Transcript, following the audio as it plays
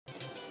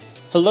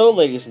Hello,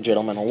 ladies and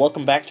gentlemen, and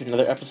welcome back to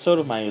another episode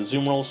of my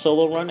Azumarill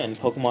solo run in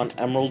Pokemon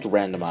Emerald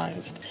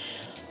Randomized.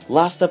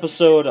 Last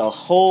episode, a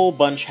whole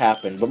bunch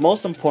happened, but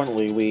most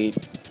importantly, we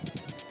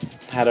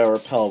had our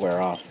repel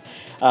wear off.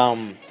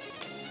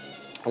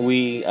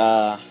 We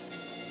awakened,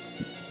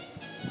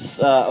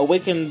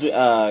 we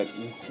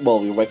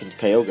awakened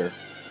Kyogre.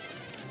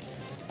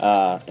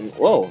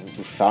 Whoa,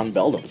 we found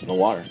Beldums in the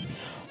water.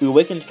 We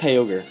awakened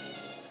Kyogre,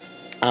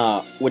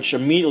 which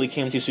immediately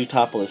came to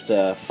Sootopolis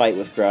to fight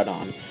with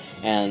Groudon.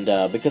 And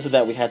because of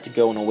that, we had to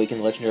go and awaken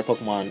the legendary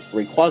Pokemon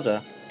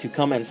Rayquaza to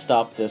come and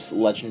stop this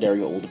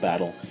legendary old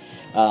battle.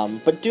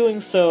 But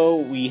doing so,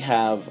 we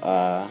have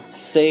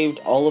saved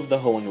all of the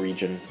Hoenn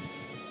region,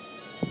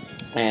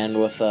 and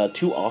with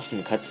two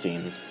awesome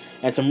cutscenes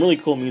and some really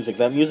cool music.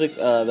 That music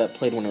that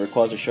played when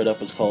Rayquaza showed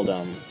up was called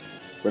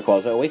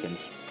Rayquaza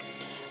Awakens.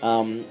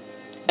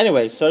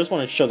 Anyway, so I just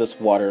wanted to show this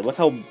water. Look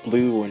how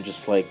blue and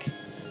just like...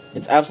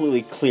 It's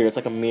absolutely clear. It's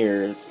like a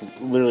mirror. It's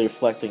literally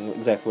reflecting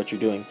exactly what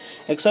you're doing.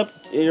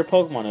 Except your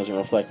Pokemon isn't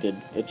reflected.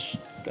 It's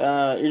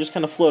you're just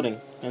kind of floating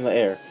in the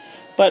air.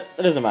 But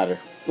it doesn't matter.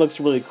 It looks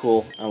really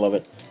cool. I love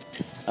it.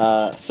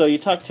 So you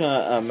talk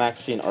to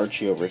Maxie and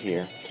Archie over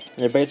here. And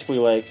they're basically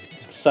like,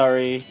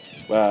 sorry,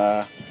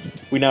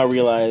 we now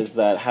realize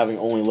that having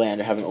only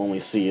land or having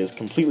only sea is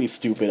completely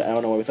stupid. I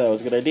don't know why we thought it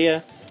was a good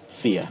idea.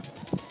 See ya.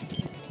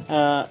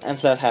 And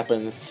so that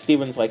happens.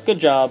 Steven's like, good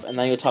job, and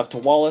then you talk to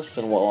Wallace,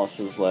 and Wallace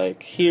is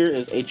like, here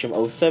is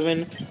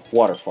HM07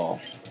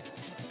 Waterfall,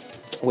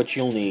 which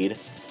you'll need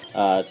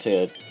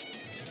to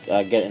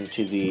get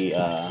into the,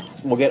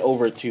 we'll get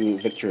over to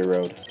Victory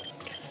Road.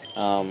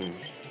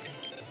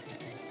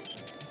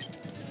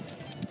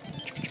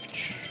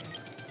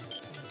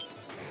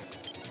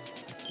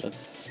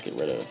 Let's get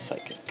rid of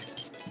Psychic.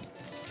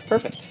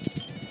 Perfect.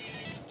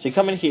 So you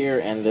come in here,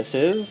 and this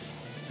is...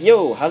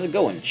 Yo, how's it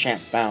going?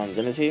 Champ Bounds,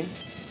 isn't he?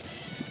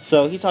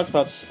 So he talked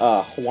about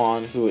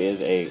Juan, who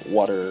is a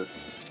water-type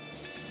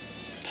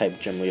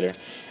gym leader.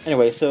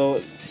 Anyway, so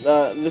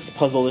this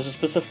puzzle, there's a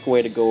specific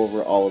way to go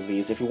over all of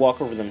these. If you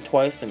walk over them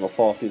twice, then you'll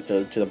fall through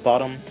to the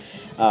bottom.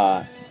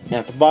 And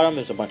at the bottom,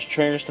 there's a bunch of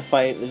trainers to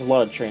fight. There's a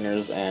lot of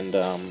trainers, and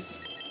I'm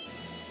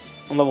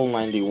level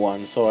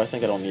 91, so I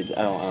think I don't need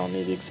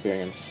the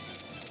experience.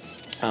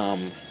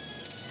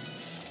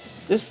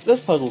 This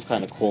puzzle's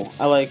kind of cool.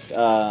 I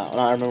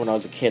remember when I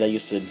was a kid, I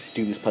used to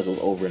do these puzzles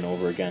over and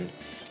over again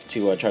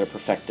to try to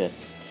perfect it.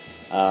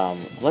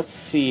 Let's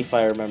see if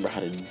I remember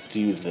how to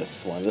do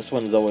this one. This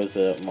one's always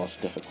the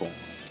most difficult.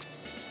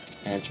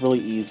 And it's really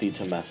easy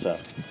to mess up.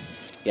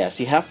 Yeah,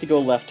 so you have to go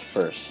left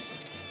first.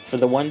 For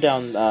the one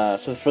down,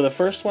 so for the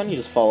first one, you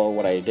just follow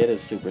what I did.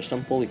 It's super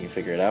simple. You can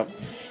figure it out.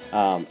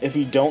 If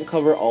you don't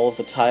cover all of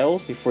the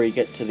tiles before you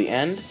get to the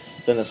end,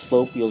 then the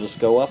slope, you'll just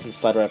go up and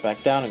slide right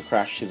back down and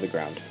crash to the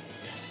ground.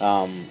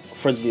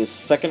 For the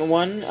second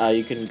one,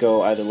 you can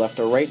go either left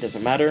or right,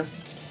 doesn't matter.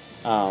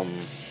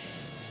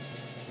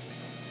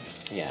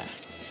 Yeah.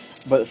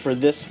 But for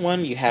this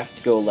one, you have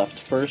to go left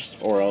first,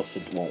 or else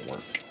it won't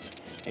work.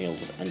 And you'll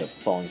just end up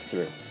falling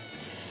through.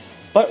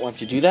 But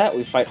once you do that,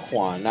 we fight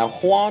Juan. Now,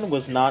 Juan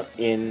was not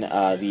in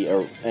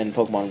in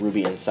Pokemon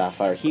Ruby and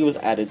Sapphire. He was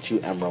added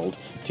to Emerald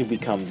to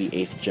become the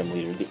 8th gym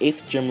leader. The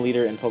 8th gym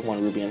leader in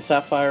Pokemon Ruby and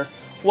Sapphire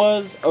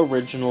was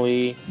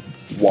originally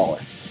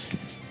Wallace.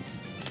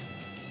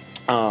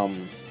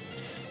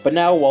 But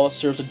now Wallace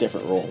serves a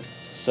different role,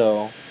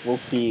 so we'll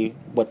see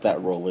what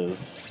that role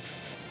is,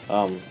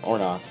 or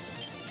not.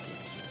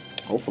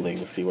 Hopefully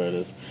we'll see what it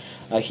is.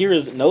 Here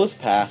is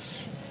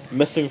Nosepass,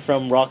 missing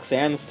from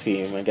Roxanne's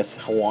team. I guess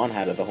Juan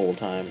had it the whole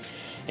time.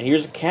 And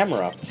here's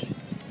Camerupt.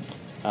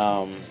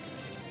 Whoa,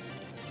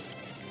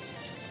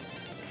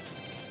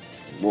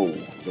 look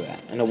at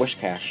that. And a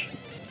Wishcash,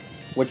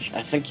 which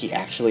I think he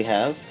actually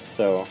has,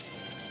 so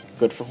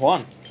good for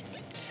Juan.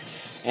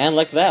 And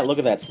like that, look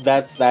at that. So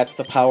that's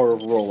the power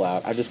of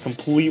rollout. I just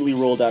completely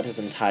rolled out his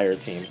entire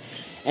team.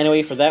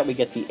 Anyway, for that we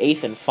get the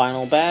 8th and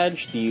final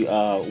badge, the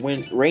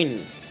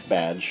Rain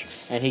badge,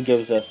 and he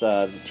gives us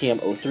the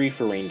TM03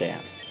 for Rain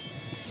Dance.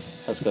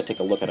 Let's go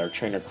take a look at our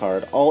trainer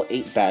card. All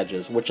 8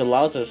 badges, which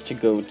allows us to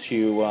go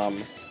to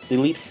the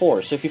Elite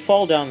Four. So if you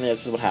fall down there,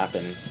 this is what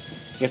happens.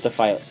 You have to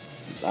fight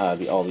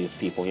all these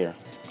people here.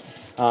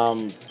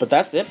 But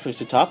that's it for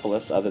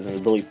Sootopolis, other than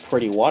the really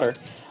pretty water.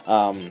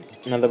 Now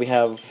that we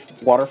have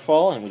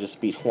Waterfall, and we just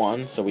beat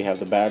Juan, so we have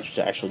the badge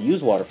to actually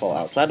use Waterfall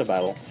outside of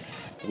battle,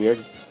 we are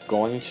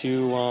going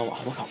to, oh,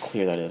 look how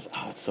clear that is.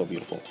 Oh, it's so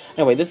beautiful.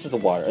 Anyway, this is the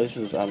water. This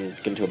is, I'm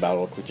getting to a battle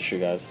real quick to show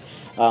you guys.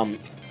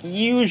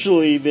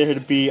 Usually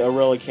there'd be a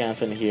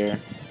Relicanth in here,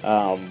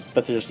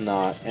 but there's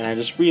not, and I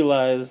just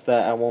realized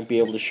that I won't be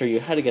able to show you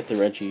how to get the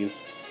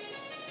Reggies,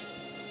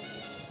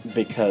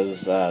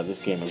 because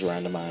this game is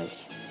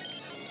randomized.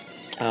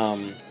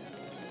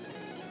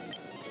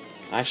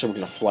 Actually, we're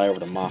going to fly over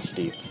to Moss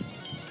Deep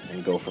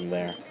and go from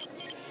there.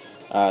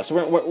 So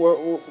we're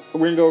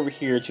going to go over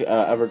here to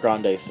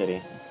Evergrande City.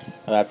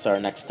 That's our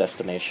next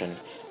destination.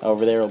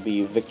 Over there will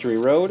be Victory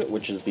Road,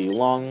 which is the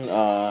long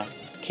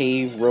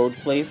cave road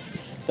place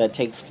that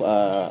takes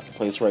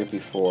place right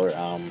before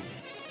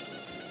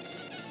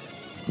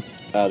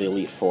the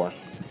Elite Four.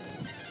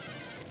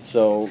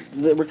 So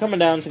we're coming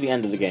down to the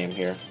end of the game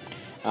here.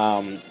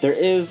 There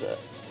is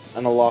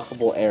an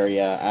unlockable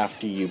area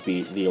after you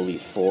beat the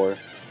Elite Four.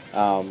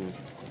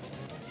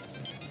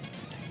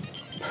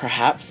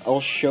 Perhaps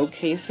I'll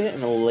showcase it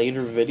in a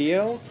later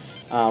video.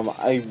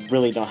 I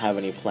really don't have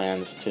any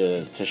plans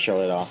to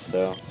show it off,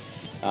 though.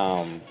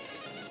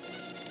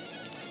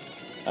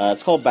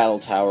 It's called Battle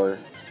Tower.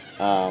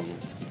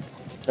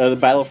 Or the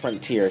Battle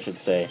Frontier, I should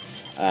say.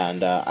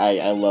 And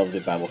I love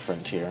the Battle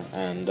Frontier.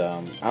 And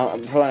I'm probably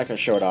not going to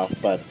show it off,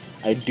 but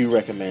I do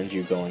recommend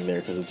you going there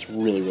because it's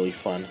really, really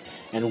fun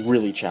and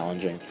really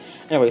challenging.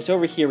 Anyway, so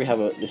over here we have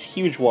this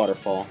huge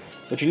waterfall.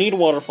 But you need a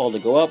waterfall to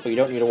go up, but you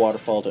don't need a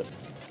waterfall to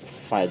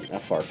find a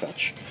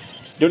Farfetch.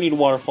 You don't need a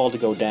waterfall to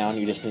go down,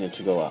 you just need it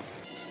to go up.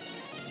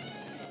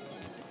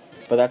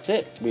 But that's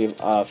it. We've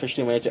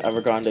officially made it to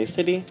Evergrande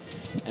City,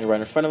 and right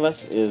in front of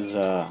us is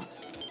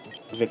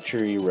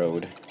Victory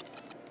Road.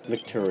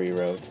 Victory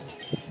Road.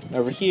 And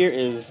over here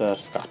is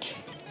Scott.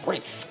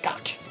 Great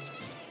Scott!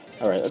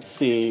 Alright, let's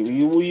see.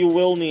 You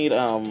will need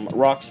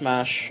Rock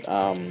Smash,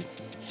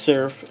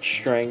 Surf,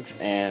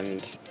 Strength,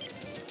 and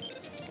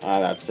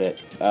that's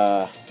it.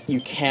 You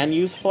can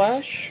use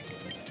Flash.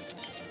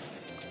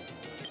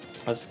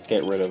 Let's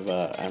get rid of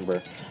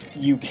Ember.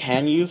 You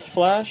can use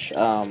Flash,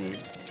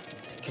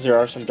 because there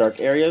are some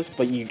dark areas,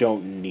 but you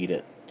don't need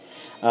it.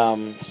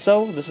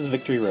 So, this is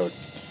Victory Road.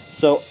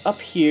 So, up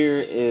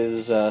here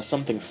is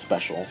something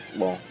special.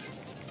 Well,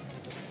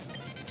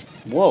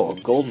 whoa, a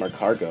gold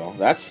Mercargo.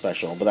 That's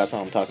special, but that's not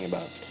what I'm talking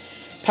about.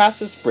 Past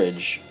this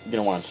bridge, you're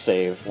going to want to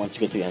save once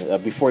you get to the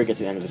end, before you get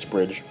to the end of this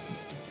bridge.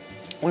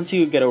 Once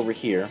you get over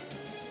here,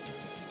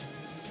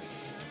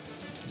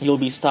 you'll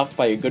be stopped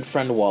by your good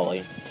friend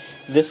Wally.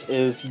 This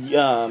is, you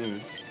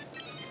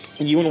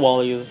and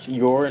Wally's,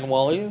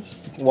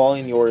 Wally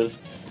and yours,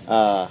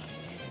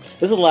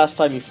 this is the last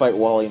time you fight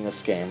Wally in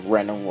this game,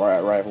 random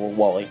rival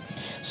Wally.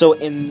 So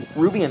in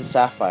Ruby and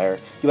Sapphire,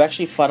 you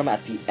actually fought him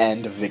at the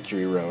end of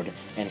Victory Road,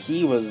 and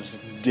he was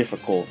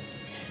difficult.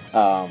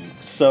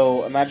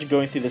 So imagine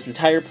going through this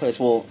entire place.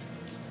 Well,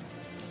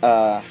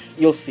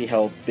 you'll see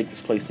how big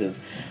this place is.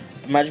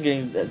 Imagine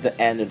getting the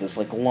end of this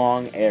like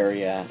long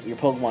area. Your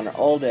Pokemon are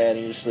all dead,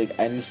 and you're just like,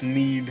 I just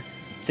need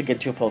to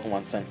get to a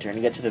Pokemon Center, and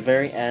you get to the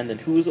very end,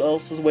 and who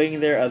else is waiting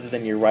there other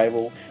than your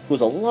rival, who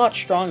is a lot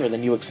stronger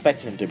than you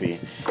expected him to be,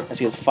 as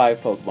he has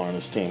 5 Pokemon on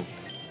his team.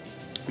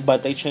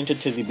 But they changed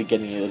it to the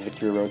beginning of the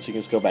Victory Road, so you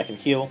can just go back and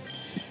heal,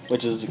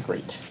 which is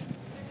great.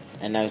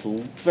 And now it's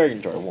very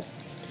enjoyable.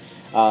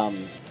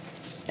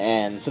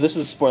 And so this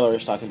is a spoiler I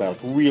was talking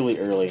about, like, really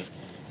early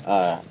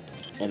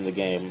in the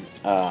game.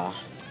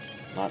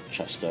 Not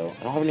Chesto.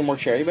 I don't have any more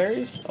cherry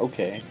berries?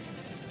 Okay.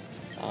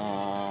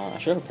 I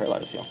should have a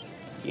paralyzed heal.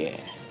 Yeah.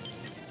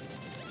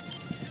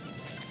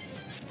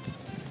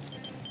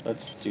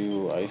 Let's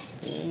do Ice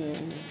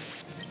Beam.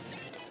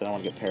 I don't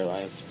want to get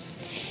paralyzed.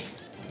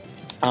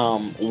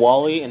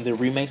 Wally in the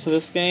remakes of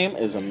this game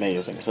is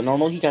amazing. So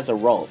normally he has a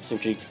Ralts,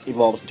 which he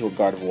evolves into a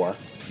Gardevoir.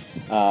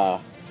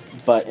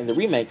 But in the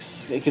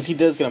remakes, because he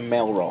does get a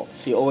male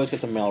Ralts, he always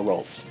gets a male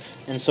Ralts.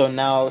 And so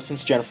now,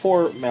 since Gen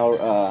 4,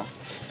 male,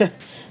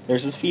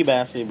 there's this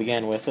Feebas that he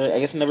began with. I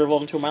guess it never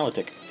evolved into a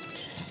Milotic.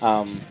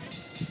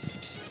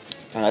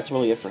 And that's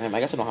really it for him. I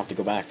guess I don't have to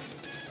go back.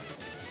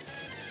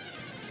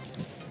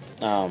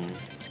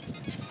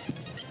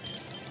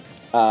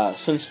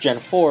 Since Gen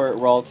 4,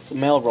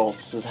 male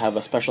Ralts have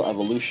a special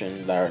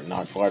evolution that are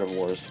not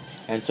Gardevoirs.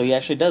 And so he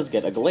actually does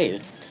get a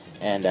Gallade.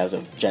 And as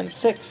of Gen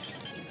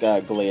 6,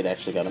 Gallade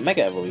actually got a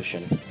Mega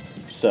Evolution.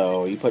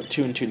 So you put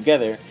 2 and 2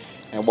 together,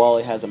 and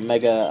Wally has a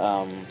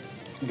Mega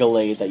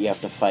Gallade that you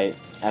have to fight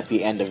at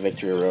the end of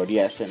Victory Road.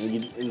 Yes,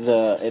 and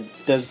it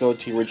does go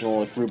to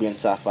original like Ruby and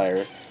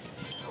Sapphire.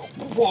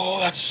 Whoa,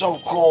 that's so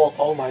cool!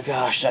 Oh my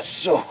gosh, that's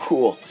so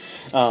cool!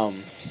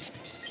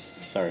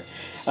 Sorry.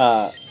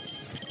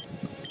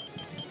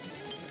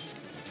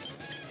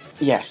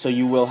 Yeah, so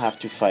you will have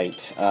to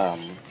fight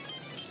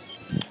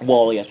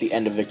Wally at the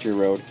end of Victory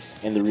Road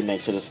in the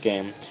remakes of this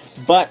game.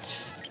 But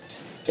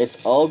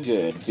it's all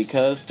good,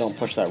 because... Don't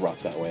push that rock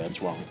that way,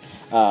 that's wrong.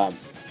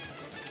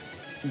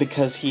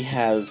 Because he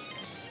has...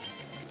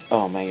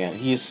 Oh my god,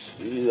 he is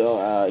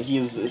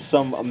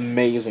some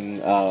amazing...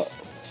 Oh,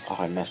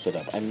 I messed it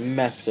up. I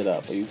messed it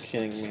up. Are you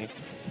kidding me?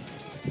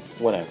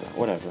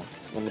 Whatever.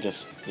 Let me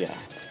just... Yeah,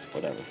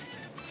 whatever.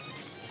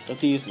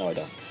 Don't you use? No, I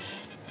don't.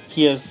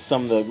 He has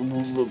some of the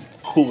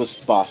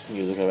coolest boss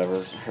music I've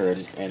ever heard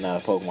in a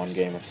Pokemon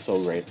game. It's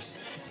so great.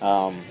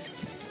 I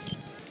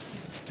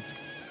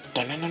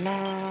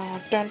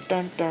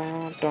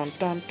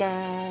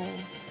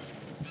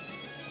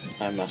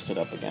messed it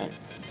up again.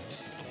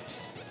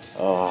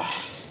 Oh.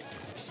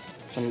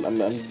 I'm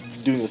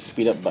doing the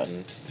speed up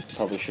button.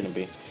 Probably shouldn't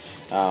be.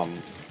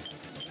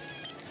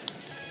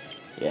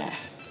 Yeah.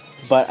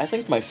 But I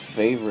think my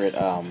favorite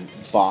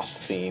boss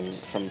theme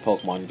from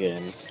Pokemon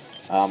games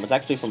is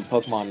actually from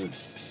Pokemon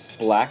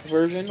Black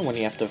version, when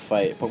you have to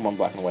fight Pokemon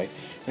Black and White.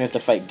 When you have to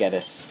fight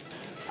Geddes.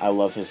 I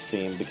love his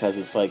theme because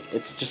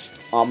it's just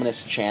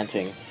ominous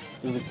chanting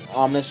There's like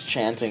ominous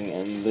chanting,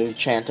 and they're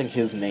chanting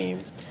his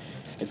name.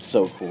 It's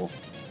so cool.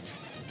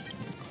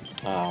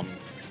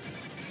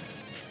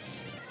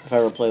 If I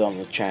ever play it on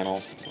the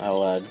channel,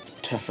 I'll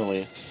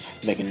definitely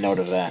make a note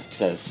of that, because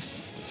that is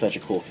such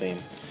a cool theme.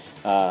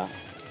 Oh,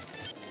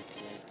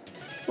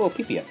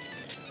 PP up.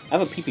 I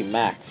have a PP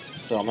max,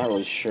 so I'm not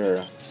really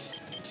sure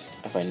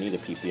if I need a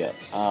PP up.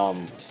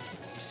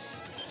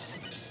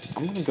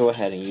 I'm gonna go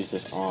ahead and use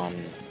this on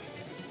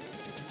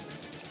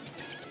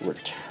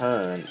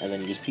return, and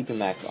then use PP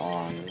max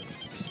on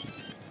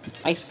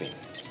Ice Beam.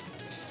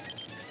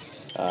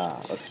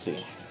 Let's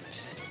see.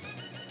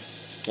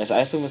 Yes,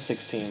 Ice Beam was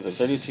 16, so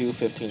 32,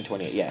 15,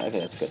 28. Yeah, okay,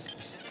 that's good.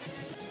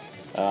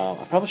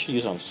 I probably should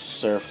use it on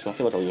Surf, because I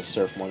feel like I'll use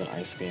Surf more than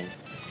Ice Beam.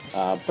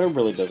 But it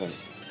really doesn't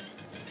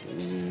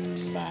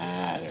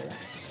matter.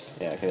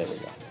 Yeah, okay, there we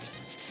go.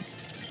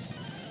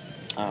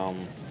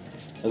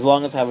 As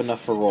long as I have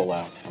enough for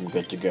rollout, I'm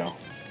good to go.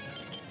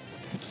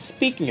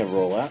 Speaking of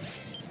rollout,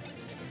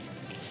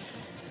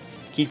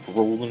 keep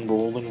rolling,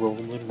 rolling,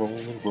 rolling,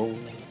 rolling,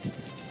 rolling.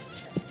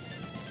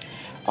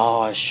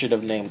 Oh, I should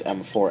have named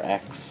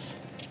M4X.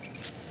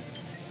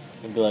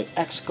 And be like,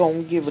 X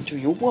gon' give it to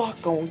you, Y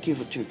gon' give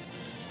it to you.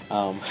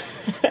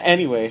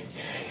 Anyway,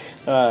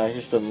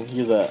 here's a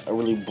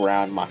really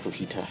brown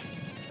Makuhita.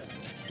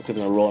 Looks like I've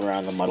been rolling around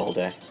in the mud all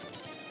day.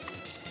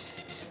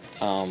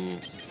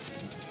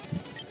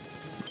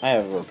 I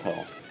have a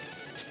repel.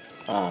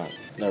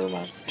 Never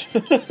mind.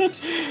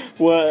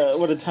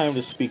 What a time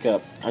to speak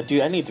up.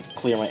 Dude, I need to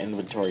clear my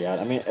inventory out.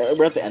 I mean,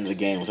 we're at the end of the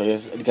game, so I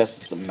guess it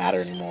doesn't matter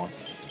anymore.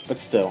 But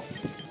still.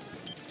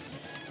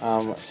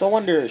 So I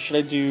wonder, should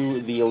I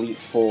do the Elite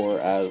Four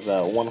as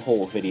one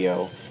whole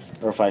video,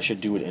 or if I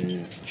should do it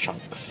in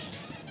chunks?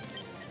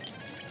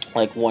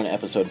 Like one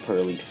episode per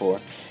Elite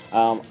Four.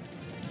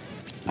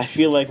 I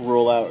feel like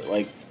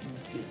Rollout,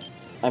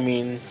 I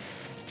mean,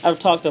 I've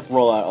talked up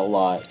Rollout a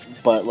lot,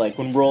 but like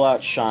when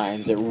Rollout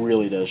shines, it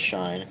really does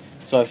shine.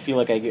 So I feel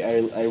like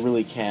I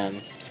really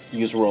can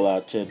use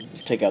Rollout to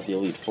take out the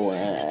Elite Four,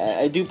 and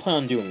I do plan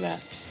on doing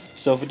that.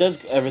 So if it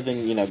does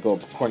everything, go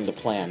according to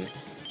plan,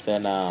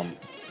 then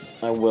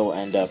I will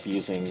end up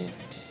using,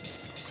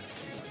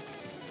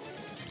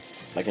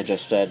 like I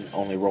just said,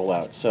 only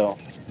Rollout. So,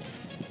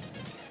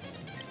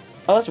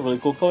 oh, that's a really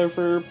cool color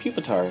for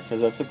Pupitar,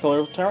 because that's the color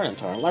of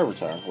Tyranitar and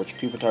Larvitar, which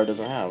Pupitar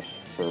doesn't have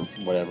for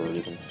whatever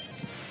reason.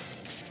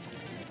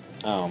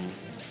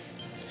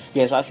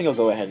 Yeah, so I think I'll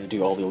go ahead and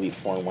do all the Elite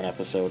Four in one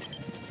episode.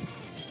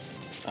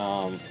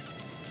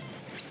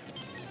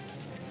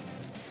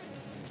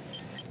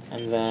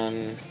 And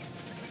then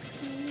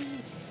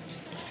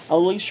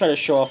I'll at least try to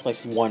show off like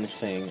one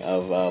thing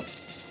of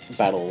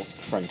Battle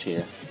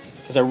Frontier,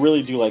 because I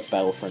really do like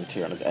Battle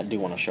Frontier, and I do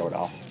want to show it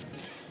off.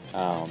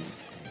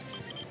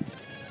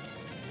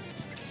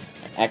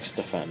 X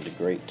Defend,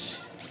 great.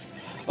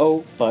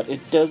 Oh, but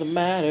it doesn't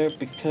matter,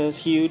 because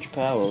huge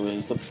power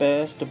is the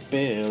best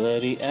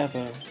ability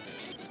ever.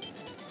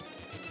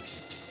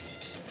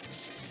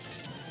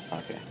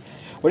 Okay.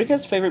 What are you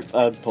guys' favorite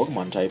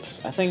Pokemon types?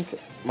 I think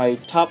my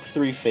top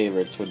 3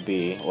 favorites would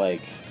be,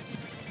 like,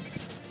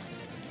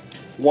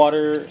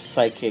 Water,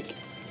 Psychic,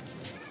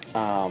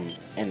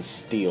 and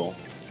Steel.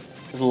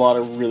 There's a lot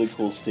of really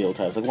cool Steel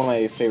types. Like, one of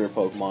my favorite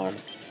Pokemon,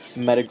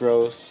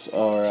 Metagross,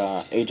 or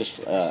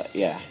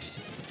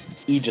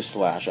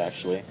Aegislash,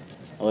 actually.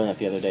 I learned that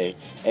the other day.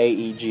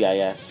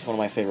 A-E-G-I-S, one of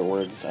my favorite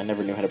words. I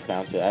never knew how to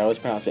pronounce it. I always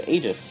pronounce it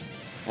Aegis.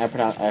 And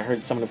I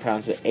heard someone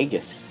pronounce it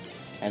Aegis.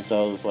 And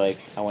so I was like,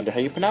 I wonder how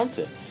you pronounce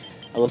it.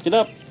 I looked it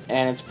up,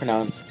 and it's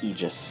pronounced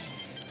Aegis.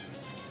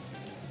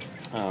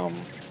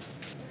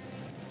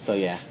 So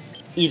yeah.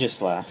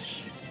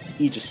 Aegislash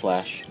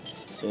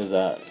is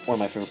one of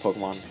my favorite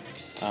Pokemon.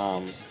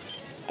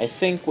 I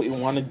think what you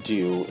want to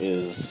do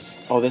is...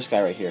 Oh, this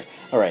guy right here.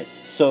 Alright,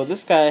 so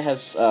this guy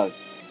has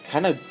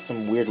kind of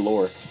some weird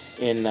lore.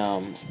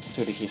 Let's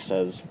see what he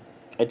says.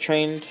 I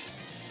trained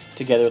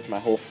together with my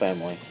whole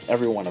family,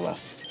 every one of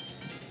us.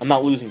 I'm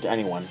not losing to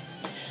anyone.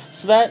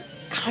 So that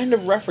kind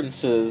of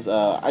references,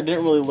 I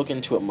didn't really look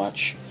into it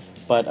much,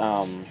 but,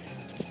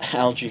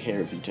 Algae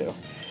Hair Vito.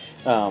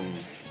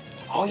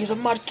 Oh, he's a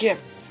Mudkip!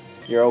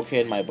 You're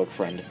okay in my book,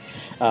 friend.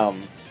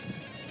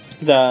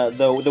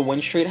 The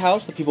Wind Street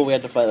House, the people we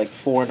had to fight like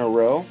 4 in a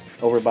row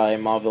over by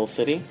Mauville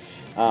City,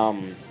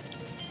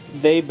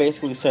 they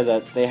basically said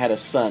that they had a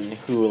son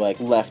who like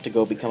left to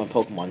go become a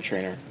Pokemon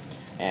trainer,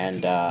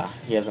 and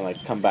he hasn't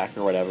like come back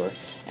or whatever.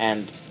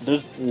 And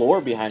there's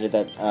lore behind it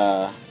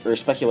that, or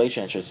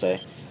speculation I should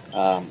say,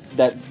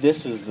 that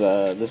this is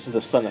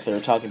the son that they were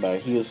talking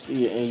about. He was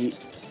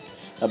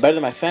better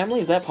than my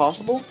family. Is that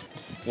possible?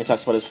 He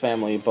talks about his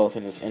family both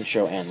in his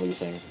intro and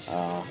losing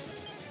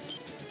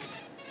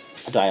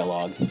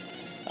dialogue,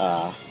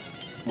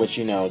 which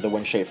the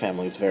Wind-Shaped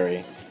family is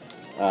very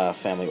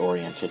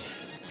family-oriented.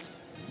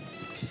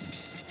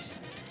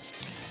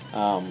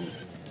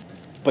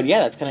 But yeah,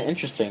 that's kind of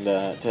interesting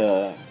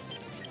to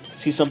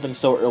see something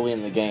so early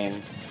in the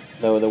game,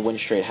 though the Wind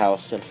Street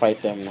House, and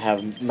fight them and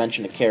have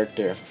mention a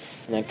character,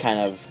 and then kind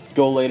of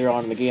go later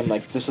on in the game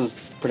like this is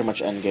pretty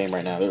much end game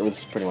right now.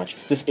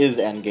 This is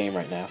end game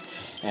right now,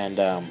 and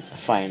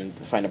find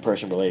a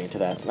person relating to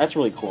that. That's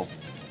really cool.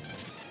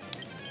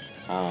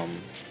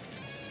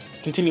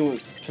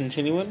 Continuity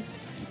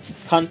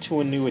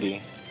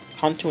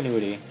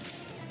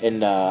in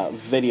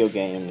video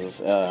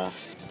games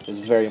is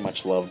very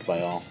much loved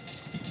by all.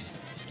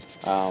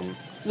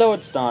 Though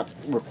it's not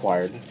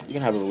required. You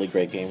can have a really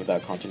great game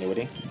without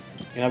continuity.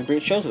 You can have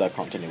great shows without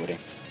continuity.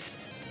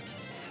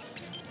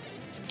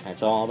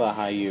 It's all about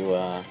how you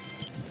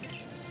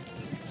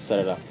set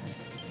it up.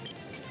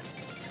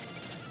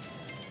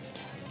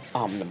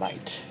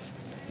 Omnimite.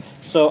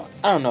 So,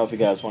 I don't know if you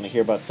guys want to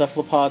hear about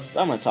cephalopods,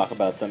 but I'm going to talk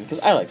about them, because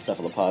I like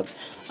cephalopods.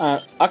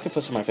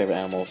 Octopus are my favorite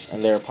animals,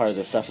 and they're part of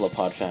the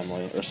cephalopod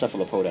family, or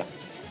cephalopoda.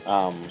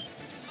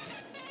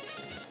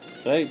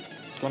 Did I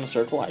go in a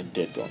circle? I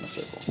did go in a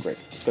circle. Great.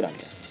 Let's go down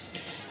here.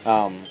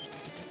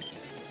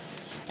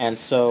 And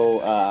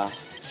so,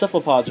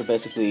 cephalopods are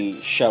basically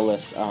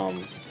shellless,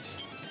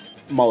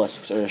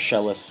 mollusks, or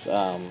shellless,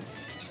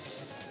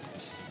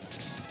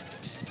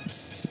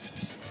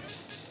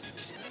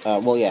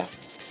 well, yeah.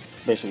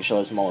 Basically,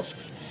 shellless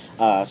mollusks.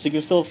 So you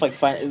can still, like,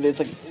 find... It's,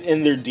 like,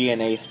 in their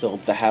DNA still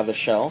to have a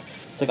shell.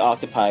 It's like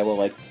octopi will,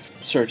 like,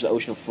 search the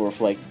ocean floor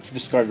for, like,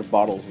 discarded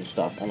bottles and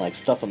stuff, and, like,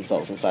 stuff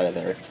themselves inside of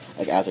there,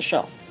 like, as a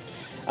shell.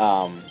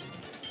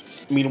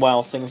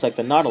 Meanwhile, things like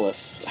the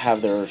nautilus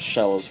have their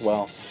shell as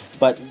well.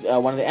 But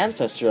one of the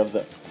ancestors of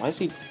the... Why is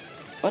he...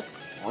 What?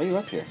 Why are you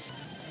up here?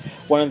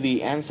 One of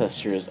the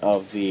ancestors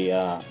of the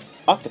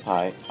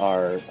octopi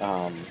are...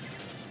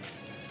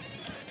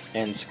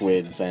 and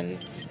squids and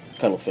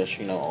cuttlefish,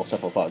 you know, all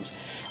cephalopods,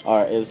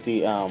 is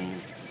the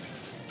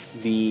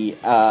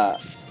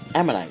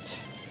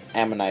ammonite.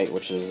 Ammonite,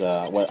 which is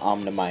what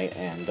Omnimite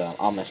and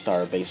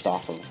Omnistar are based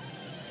off of,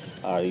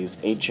 are these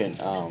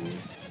ancient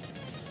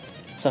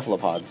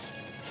cephalopods.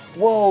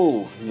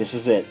 Whoa! This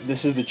is it.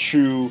 This is the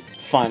true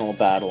final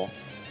battle.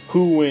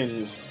 Who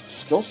wins?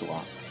 Skill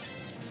slot.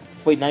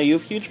 Wait, now you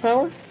have huge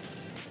power?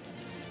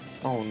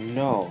 Oh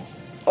no.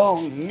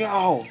 Oh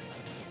no!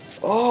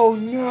 Oh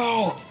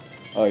no!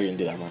 Oh, you didn't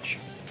do that much.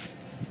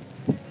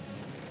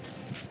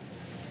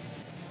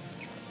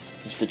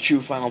 It's the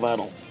true final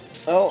battle.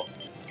 Oh,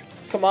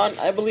 come on,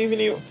 I believe in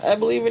you. I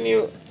believe in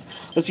you.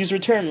 Let's use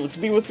return. Let's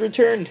be with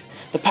return.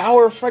 The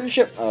power of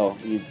friendship. Oh,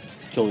 you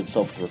killed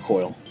itself with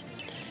recoil.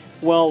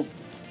 Well,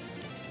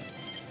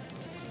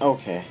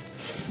 okay.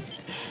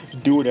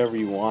 Do whatever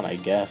you want, I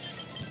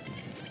guess.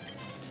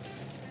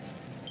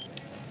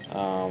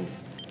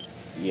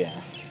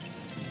 Yeah.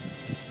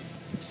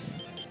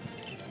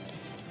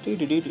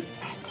 Do.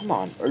 Come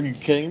on, are you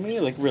kidding me?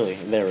 Like, really?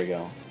 There we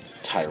go.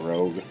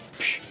 Tyrogue.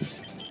 Psh.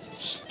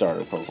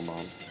 Starter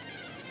Pokemon.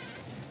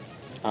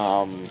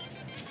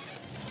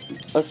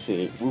 Let's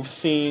see. We've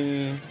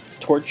seen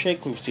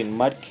Torchic, we've seen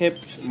Mudkip,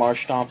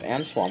 Marshtomp,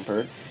 and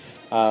Swampert.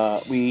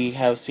 We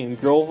have seen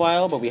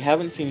Grovyle, but we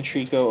haven't seen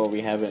Trico,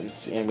 we haven't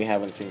seen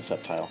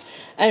Sceptile.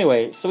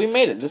 Anyway, so we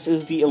made it. This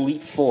is the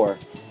Elite Four.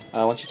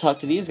 Once you talk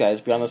to these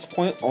guys, beyond this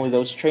point, only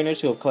those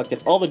trainers who have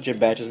collected all the gym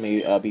badges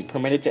may be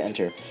permitted to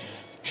enter.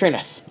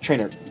 Trainer.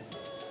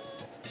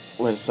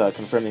 Let's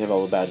confirm they have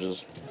all the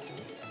badges.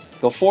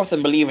 Go forth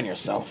and believe in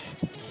yourself.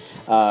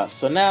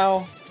 So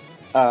now,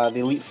 the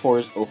Elite Four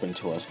is open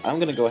to us. I'm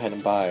gonna go ahead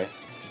and buy...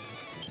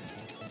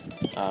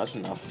 that's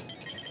enough.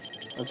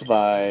 Let's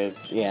buy...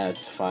 Yeah,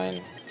 it's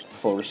fine.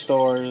 Full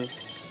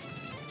restores...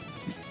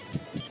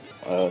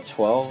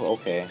 12?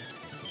 Okay.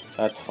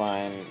 That's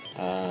fine.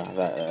 I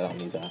don't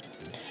need that.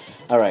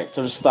 Alright,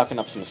 so just stocking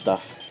up some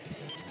stuff.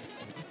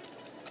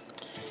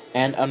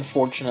 And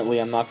unfortunately,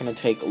 I'm not gonna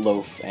take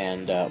Loaf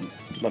and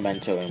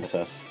Memento in with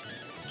us.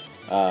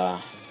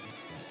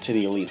 To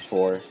the Elite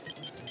Four.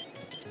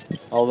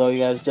 Although you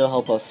guys still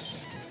help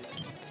us,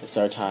 it's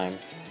our time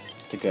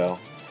to go.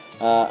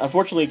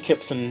 Unfortunately,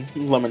 Kips and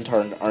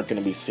Lemontar aren't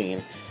going to be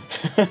seen.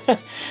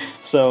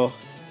 So,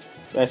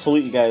 I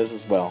salute you guys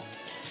as well.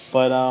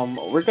 But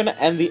we're going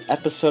to end the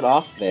episode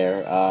off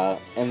there.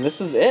 And this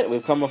is it.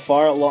 We've come a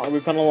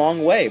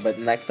long way. But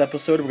next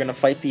episode, we're going to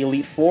fight the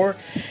Elite Four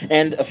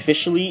and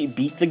officially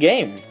beat the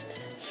game.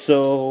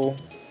 So,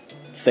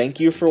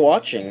 thank you for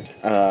watching.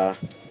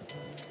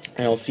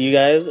 And I'll see you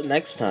guys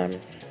next time.